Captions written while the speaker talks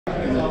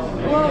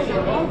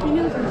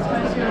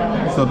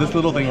So this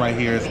little thing right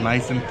here is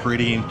nice and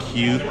pretty and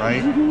cute,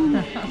 right?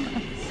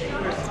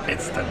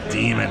 It's the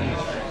demon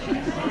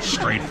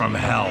straight from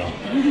hell.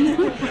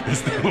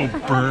 This thing will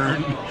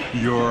burn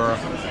your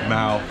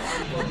mouth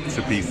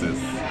to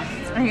pieces.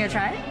 Are you gonna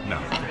try it? No.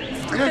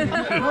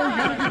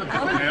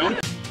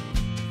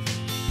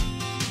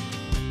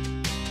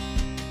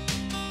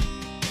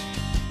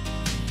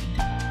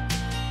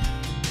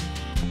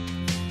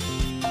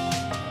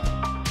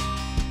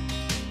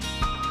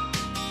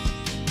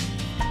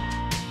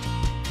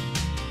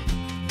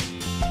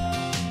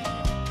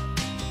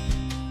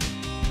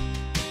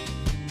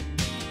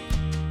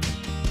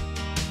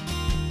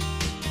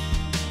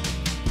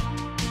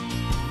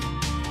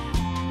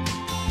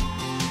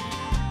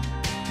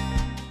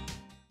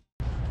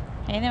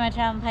 Hey there, my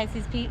Traveling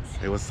Pisces peeps.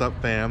 Hey, what's up,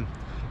 fam?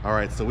 All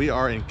right, so we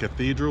are in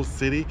Cathedral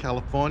City,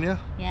 California.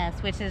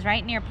 Yes, which is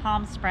right near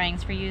Palm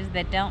Springs for you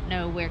that don't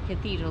know where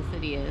Cathedral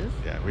City is.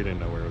 Yeah, we didn't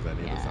know where it was at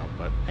either, so,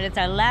 But it's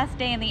our last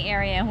day in the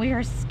area and we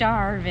are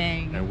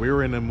starving. And we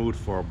were in the mood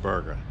for a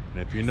burger.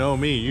 And if you know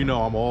me, you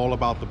know I'm all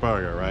about the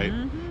burger, right?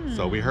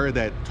 So we heard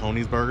that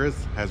Tony's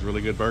Burgers has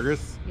really good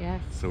burgers.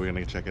 Yes. So we're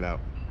gonna check it out.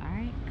 All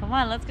right, come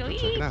on, let's go eat.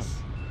 Check it out.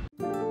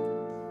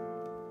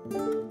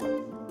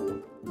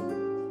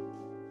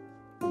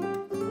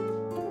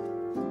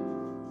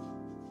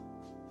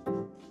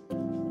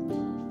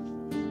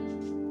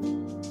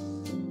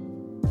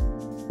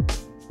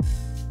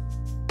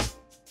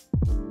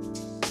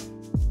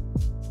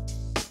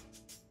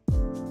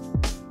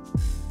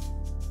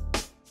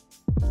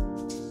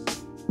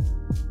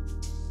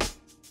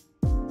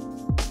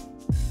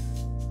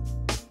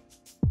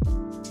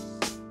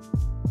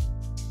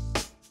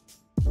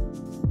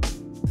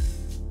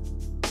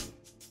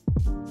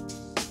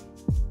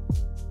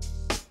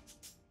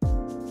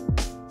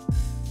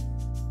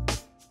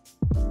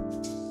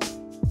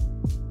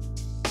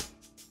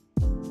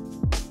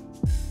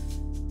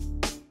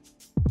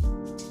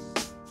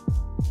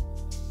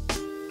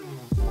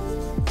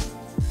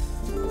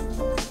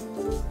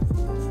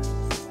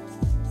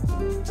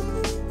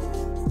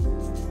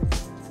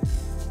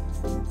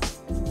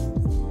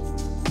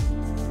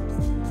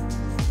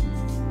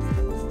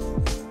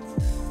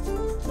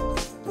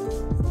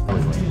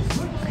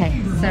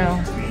 Okay, so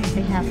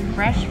they have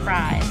fresh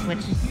fries,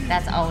 which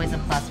that's always a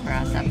plus for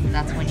us.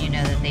 That's when you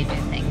know that they do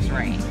things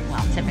right.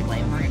 Well,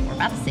 typically we're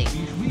about to see,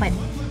 but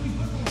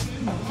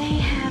they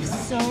have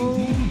so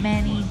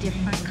many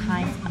different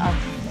kinds of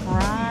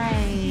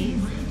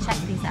fries. Check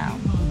these out.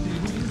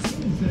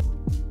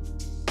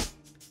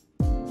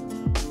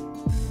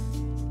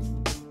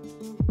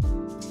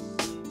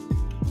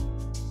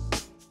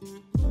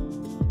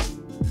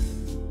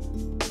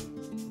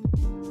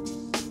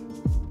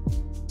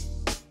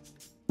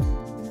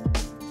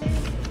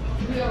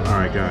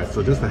 Alright guys,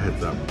 so just a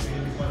heads up.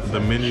 The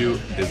menu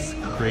is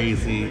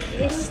crazy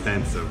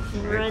extensive.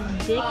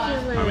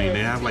 Ridiculous. I mean,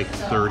 they have like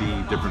 30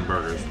 different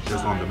burgers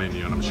just on the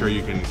menu, and I'm sure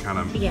you can kind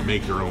of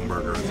make your own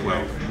burger as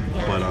well.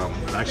 But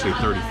actually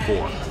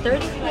 34.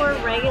 34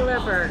 regular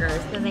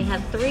burgers. Then they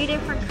have 3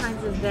 different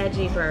kinds of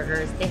veggie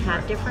burgers. They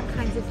have different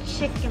kinds of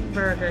chicken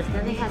burgers.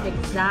 Then they have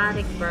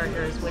exotic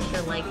burgers, which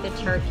are like the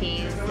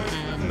turkeys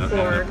and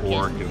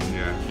pork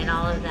and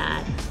all of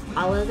that.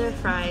 All of their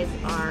fries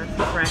are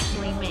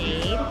freshly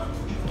made.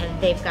 And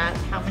they've got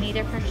how many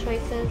different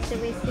choices do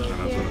we see here?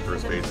 That's on the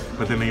first page.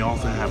 But then they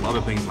also have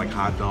other things like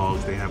hot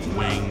dogs. They have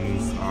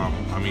wings.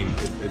 I mean,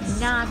 it's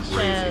nachos,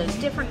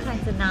 crazy. Different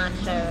kinds of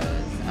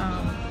nachos,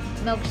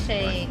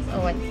 milkshakes.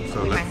 Oh,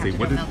 so let's see.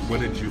 What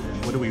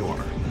did we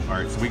order? All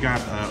right, so we got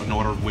an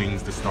order of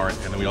wings to start,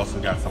 and then we also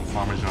got some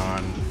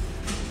Parmesan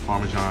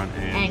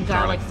and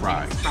garlic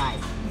fries.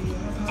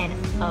 And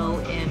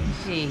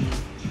OMG.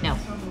 No,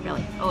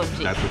 really,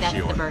 OMG. That's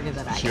the burger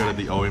that I got. She ordered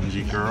the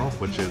OMG Girl,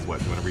 which is what?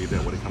 Do you want to read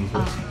that, what it comes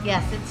with?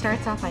 Yes, it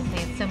starts off by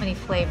saying so many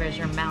flavors,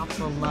 your mouth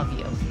will love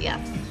you. Yes,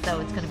 so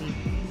it's going to be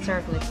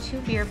served with 2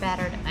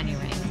 beer-battered onion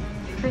rings,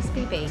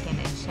 crispy bacon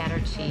and cheddar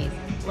cheese,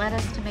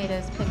 lettuce,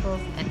 tomatoes,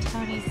 pickles, and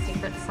Tony's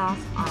secret sauce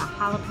on a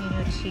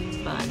jalapeno cheese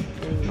bun.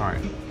 All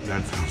right,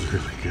 that sounds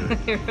really good.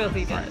 It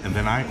really does. Right, and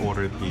then I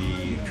ordered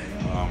the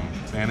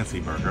fantasy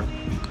burger,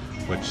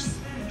 which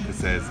it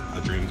says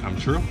a dream come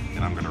true,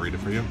 and I'm going to read it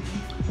for you.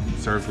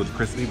 Serves with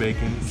crispy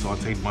bacon,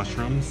 sauteed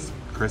mushrooms,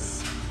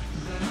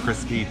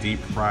 crispy deep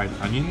fried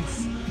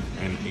onions,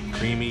 and a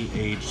creamy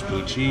aged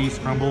blue cheese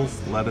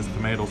crumbles, lettuce,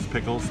 tomatoes,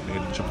 pickles,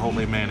 and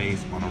chipotle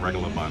mayonnaise on a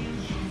regular bun.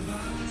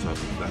 So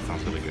that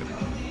sounds really good.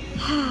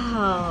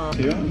 Oh.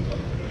 There we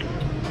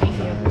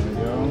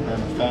go.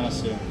 And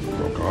fantasy.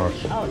 Oh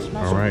gosh. Oh, it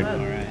smells all right. All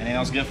right. Anything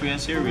else good for you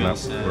guys here? We're all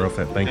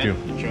set. Thank you.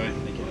 Enjoy.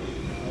 Thank you.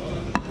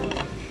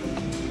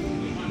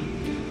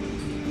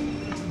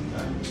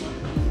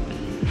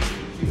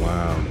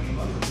 Wow.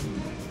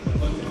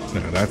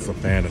 Now that's a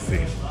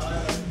fantasy.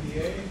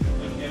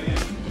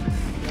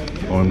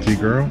 OMG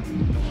girl?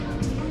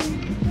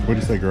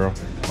 What'd you say, girl?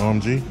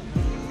 OMG?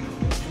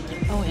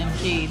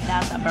 OMG,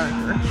 that's a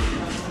burger.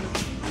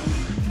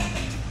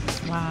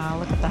 Wow,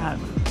 look at that.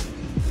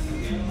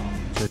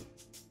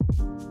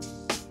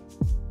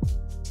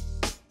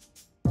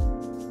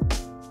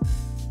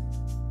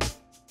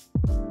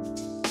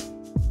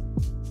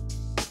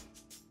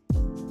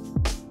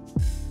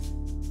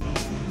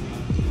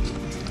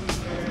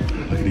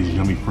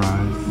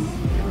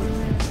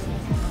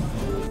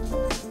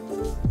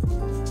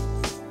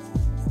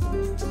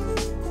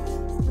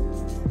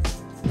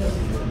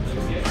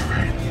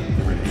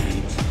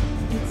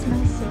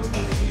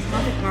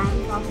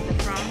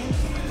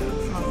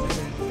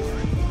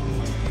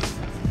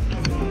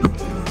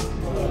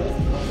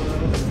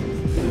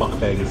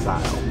 mukbang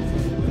style.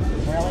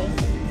 Really?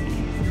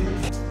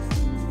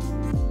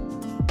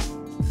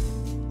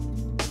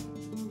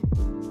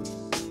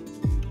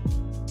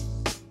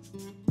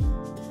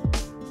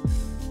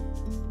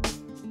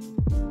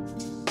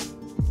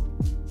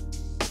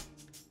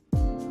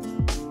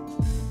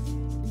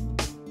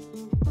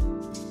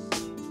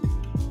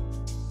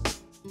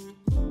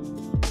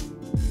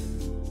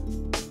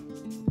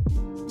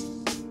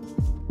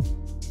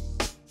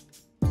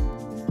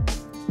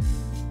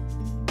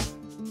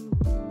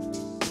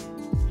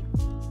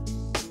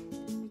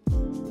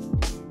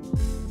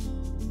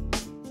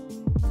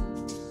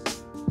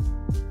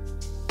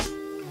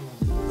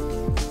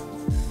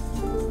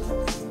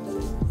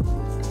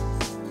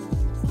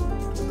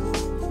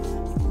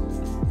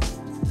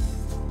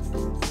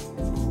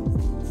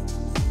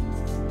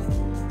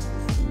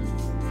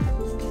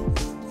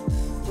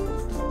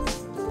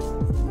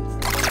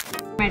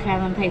 Might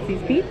have them taste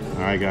these Pete's.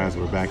 All right, guys,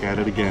 we're back at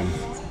it again.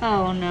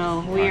 Oh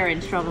no, we are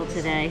in trouble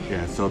today.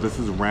 Yeah, so this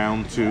is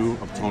round 2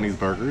 of Tony's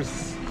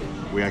Burgers.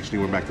 We actually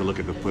went back to look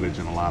at the footage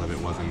and a lot of it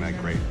wasn't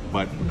that great.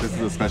 But this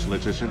is a special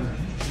edition.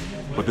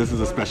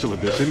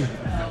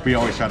 We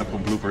always try to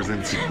put bloopers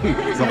in, so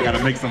I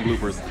gotta make some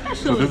bloopers.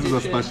 So this is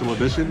a special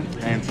edition,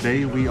 and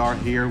today we are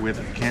here with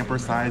Camper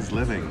Size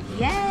Living.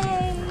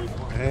 Yay!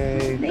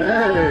 Hey!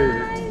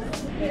 Hey!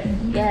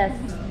 Yes.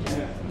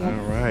 All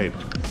right.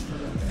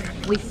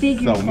 We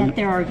figured that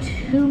there are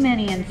too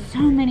many and so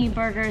many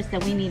burgers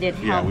that we needed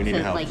help. Yeah, we needed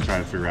to, help like, to try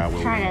to figure out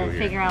what we're gonna do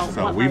here.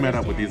 So we met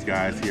up with these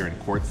guys here in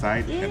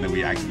Quartzsite, and then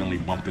we accidentally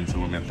bumped into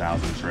them in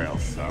Thousand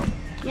Trails. So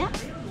yep.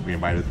 we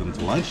invited them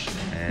to lunch,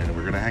 and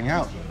we're gonna hang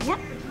out. Yep.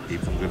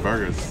 Eat some good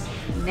burgers.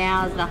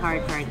 Now's the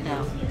hard part,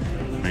 though.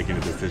 Making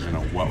a decision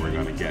on what we're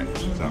gonna get.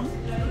 So,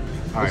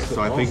 all right.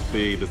 So I think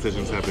the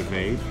decisions have been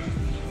made.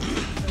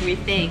 We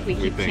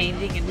keep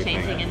changing and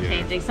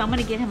changing. So I'm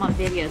gonna get him on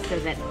video so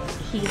that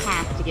he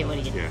has to get what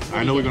he gets. Yeah,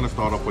 I know we're gonna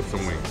start off with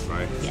some wings,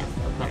 right? Yeah.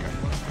 Okay.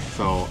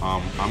 So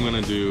I'm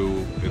gonna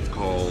do. It's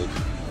called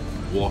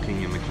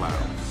Walking in the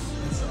Clouds,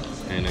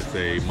 and it's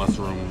a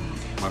mushroom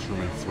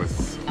and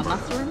Swiss. A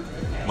mushroom?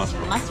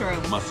 Mushroom. It's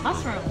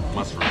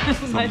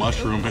a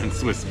mushroom and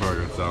Swiss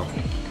burger. So,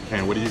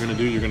 and what are you gonna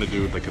do? You're gonna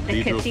do the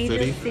Cathedral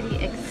City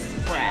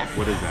Express.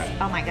 What is that?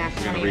 Oh my gosh,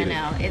 I don't even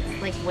know. It's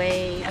like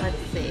let's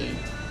see.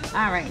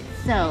 All right,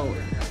 so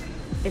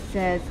it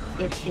says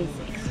it is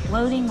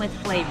exploding with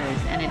flavors,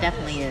 and it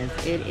definitely is.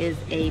 It is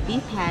a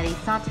beef patty,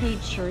 sauteed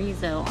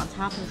chorizo on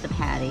top of the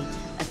patty,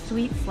 a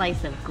sweet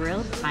slice of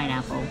grilled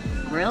pineapple,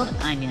 grilled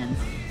onions,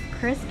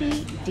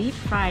 crispy deep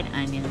fried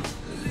onions,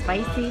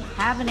 spicy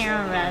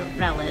habanero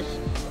relish,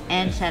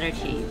 and cheddar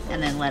cheese,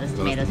 and then lettuce,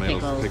 tomatoes,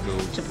 pickles,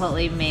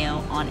 chipotle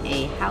mayo on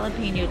a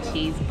jalapeno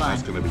cheese bun.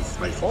 That's gonna be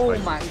spicy. Oh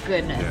my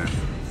goodness. Yeah.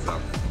 So,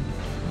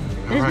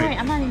 There's right.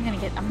 I'm not even gonna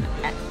get.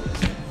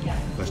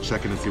 Let's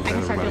check in and see what I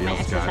can start doing everybody my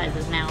else got.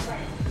 exercises now.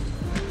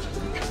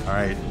 All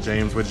right,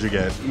 James, what did you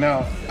get?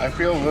 Now, I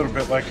feel a little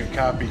bit like a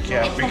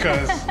copycat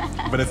because...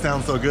 But it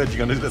sounds so good, you're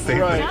going to do the same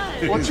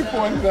thing. Once you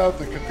pointed out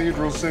the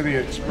Cathedral City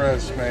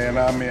Express, man,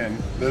 I'm in.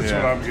 That's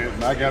what I'm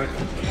getting. I got it.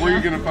 Where are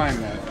you going to find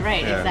that?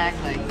 Right,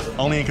 exactly.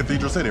 Only in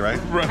Cathedral City, right?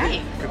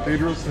 Right.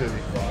 Cathedral City.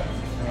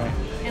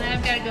 And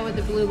I've got to go with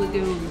the Blue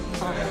Lagoon.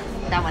 Oh,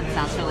 that one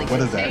sounds really good.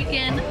 What is that?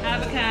 Bacon,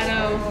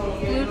 avocado,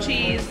 blue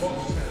cheese,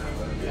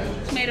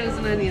 tomatoes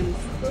and onions.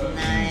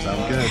 Nice.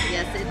 Sounds good.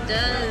 Yes, it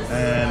does.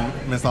 And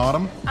Miss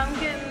Autumn? I'm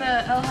getting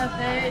the El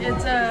Jefe.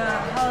 It's a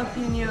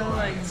jalapeno,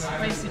 like,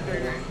 spicy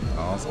burger.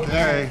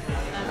 Okay.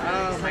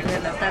 Oh my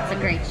goodness, that's a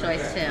great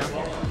choice too.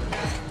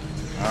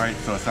 All right,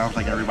 so it sounds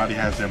like everybody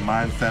has their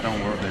mind set on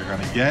what they're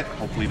gonna get.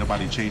 Hopefully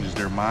nobody changes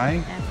their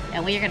mind.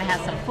 And we are gonna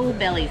have some full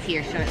bellies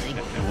here shortly.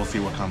 And we'll see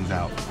what comes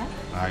out.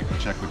 All right, we'll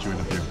check what you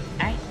end up doing.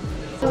 All right.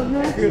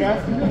 Good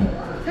afternoon.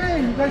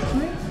 Hey, nice to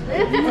meet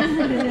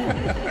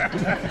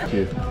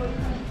you.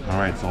 All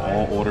right, so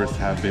all orders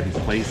have been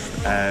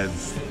placed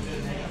as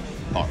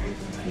thought.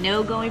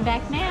 No going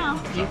back now.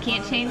 You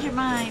can't change your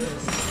mind.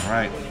 All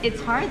right. It's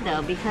hard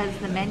though because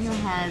the menu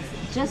has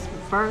just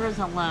burgers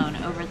alone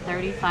over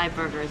 35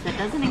 burgers. That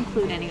doesn't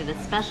include any of the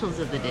specials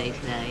of the day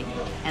today.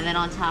 And then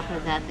on top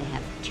of that, they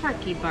have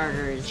turkey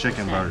burgers,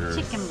 chicken burgers.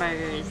 They've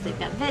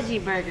got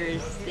veggie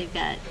burgers. They've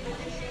got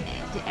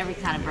every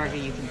kind of burger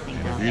you can think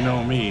And of. if you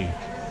know me,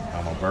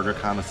 I'm a burger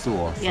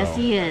connoisseur. Yes, so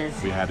he is.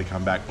 We had to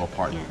come back for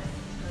part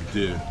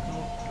two.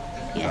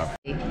 Yes.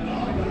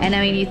 And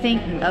I mean, you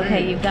think,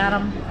 okay, you've got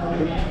them.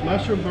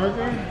 Mushroom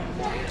burger.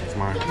 It's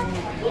mine.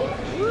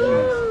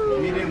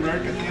 Medium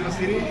rare Cathedral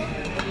City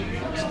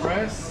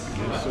Express.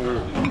 El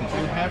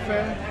Jefe.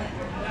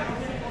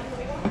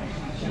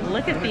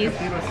 Look at these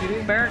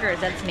burgers.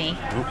 That's me.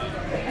 Oop.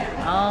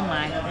 Oh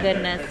my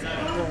goodness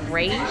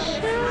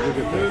gracious.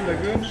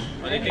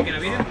 Look at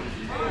that.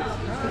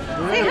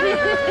 Say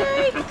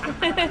hi.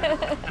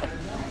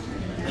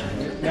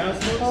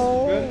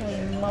 Holy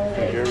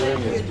moly. Your rib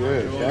is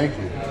good. Thank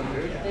you.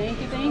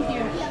 Thank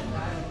you.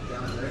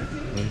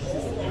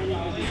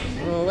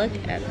 Look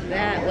at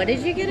that. What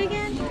did you get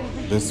again?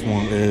 This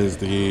one is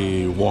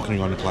the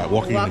Walking on the Clouds.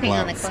 Walking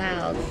on the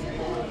Clouds.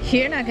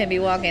 You're not gonna be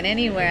walking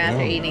anywhere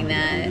after eating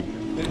that.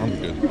 I'm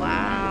good.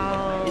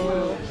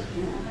 Wow.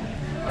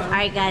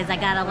 Alright guys, I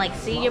gotta like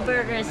see your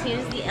burgers.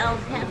 Here's the El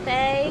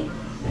Cafe.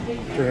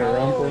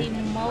 Holy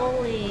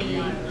moly.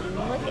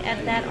 Look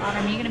at that,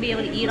 Autumn. You're gonna be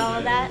able to eat all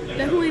of that?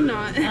 Definitely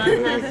not.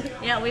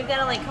 Yeah, we've got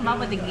to like come up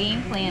with a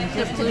game plan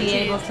just to be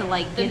able to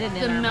like get it in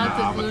the our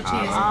melted blue cheese.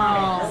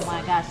 Oh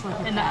my gosh, look at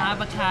And the that.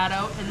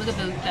 avocado. And look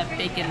at that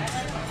bacon.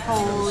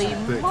 Holy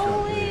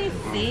moly.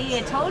 See,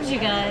 I told you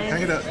guys.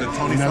 Can I get the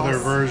Tony Another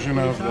sauce? version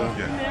of the.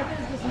 Yeah.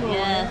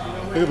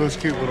 Yes. Look at those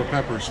cute little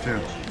peppers too.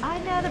 I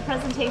know, the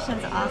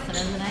presentation's awesome,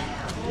 isn't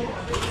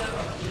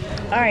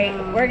it? All right,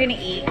 we're gonna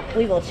eat.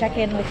 We will check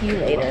in with you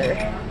later.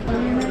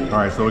 All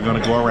right, so we're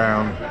gonna go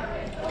around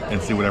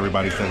and see what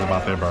everybody says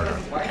about their burger.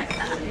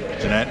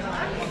 Jeanette?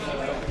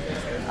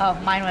 Oh,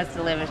 mine was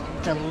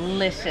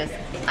delicious.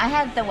 I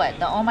had the what?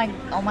 The oh my,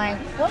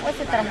 what was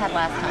it that I had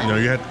last time? No,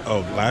 you had,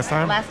 last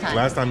time? Last time.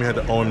 Last time you had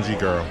the OMG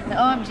girl. The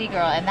OMG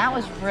girl, and that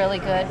was really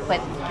good,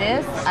 but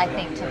this, I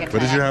think, took it to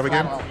What did you the have next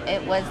again? level.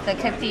 It was the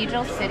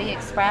Cathedral City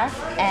Express,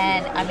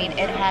 and I mean,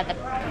 it had the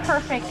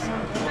perfect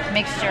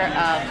mixture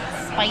of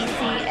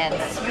spicy and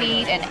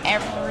sweet, and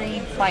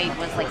every bite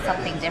was like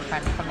something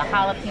different, from the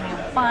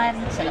jalapeno bun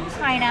to the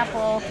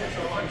pineapple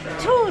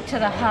to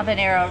the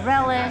habanero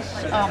relish.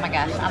 Oh my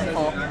gosh, I'm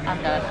full.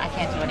 I'm done. I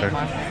can't do it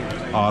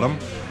anymore. Autumn?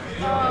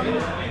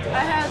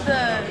 I had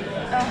the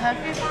El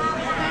Jefe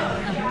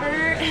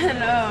burger, and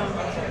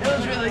it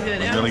was really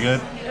good. It Really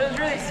good? It was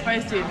really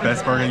spicy.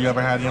 Best burger you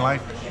ever had in your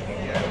life?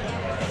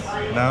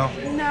 No?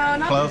 No,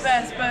 not Close? the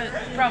best, but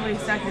probably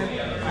second.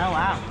 Oh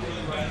wow.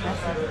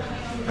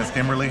 Miss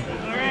Kimberly?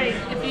 All right,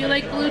 if you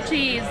like blue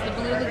cheese, the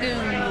Blue Lagoon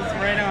was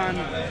right on.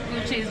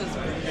 Blue cheese was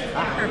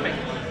perfect.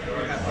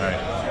 All right.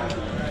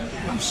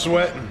 I'm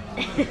sweating.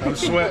 I'm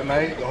sweating. I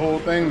ate the whole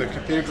thing. The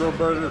Cathedral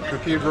Burger,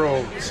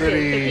 Cathedral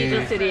City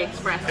Cathedral City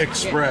Express.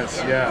 Express,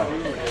 yeah.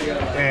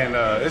 And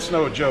it's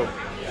no joke.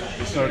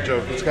 It's no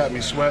joke. It's got me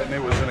sweating.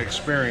 It was an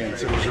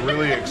experience. It was a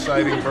really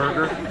exciting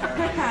burger.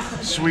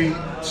 Sweet,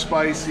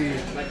 spicy,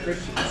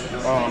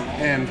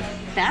 and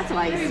That's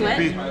why you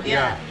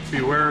sweat.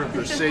 beware of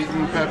the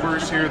Satan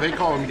peppers here. They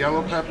call them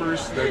yellow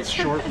peppers. That's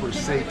short for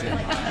Satan.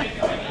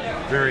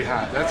 Very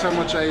hot. That's how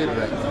much I ate of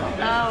that.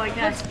 Oh my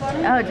gosh.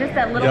 Oh, just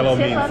that little Yellow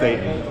chip means of it?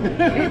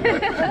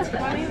 Satan. What's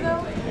funny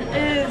though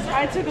is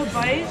I took a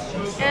bite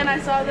and I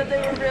saw that they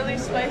were really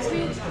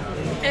spicy,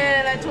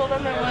 and I told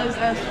them it was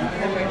sweet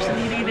pepper, so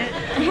you'd eat it.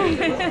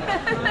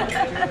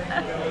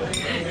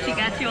 She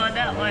got you on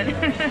that one.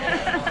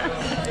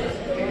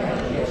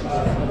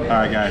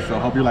 Alright guys, so I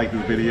hope you liked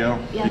this video.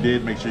 If Yeah. you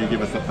did, make sure you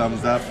give us a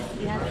thumbs up.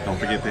 Yes. Don't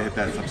forget to hit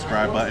that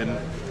subscribe button.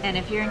 And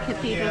if you're in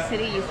Cathedral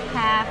City, you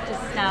have to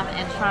stop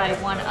and try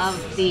one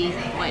of the,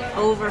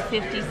 over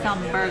 50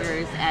 some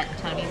burgers at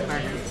Tony's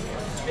Burgers.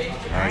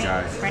 Alright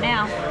guys. For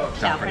now.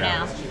 Ciao for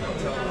now.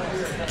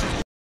 now.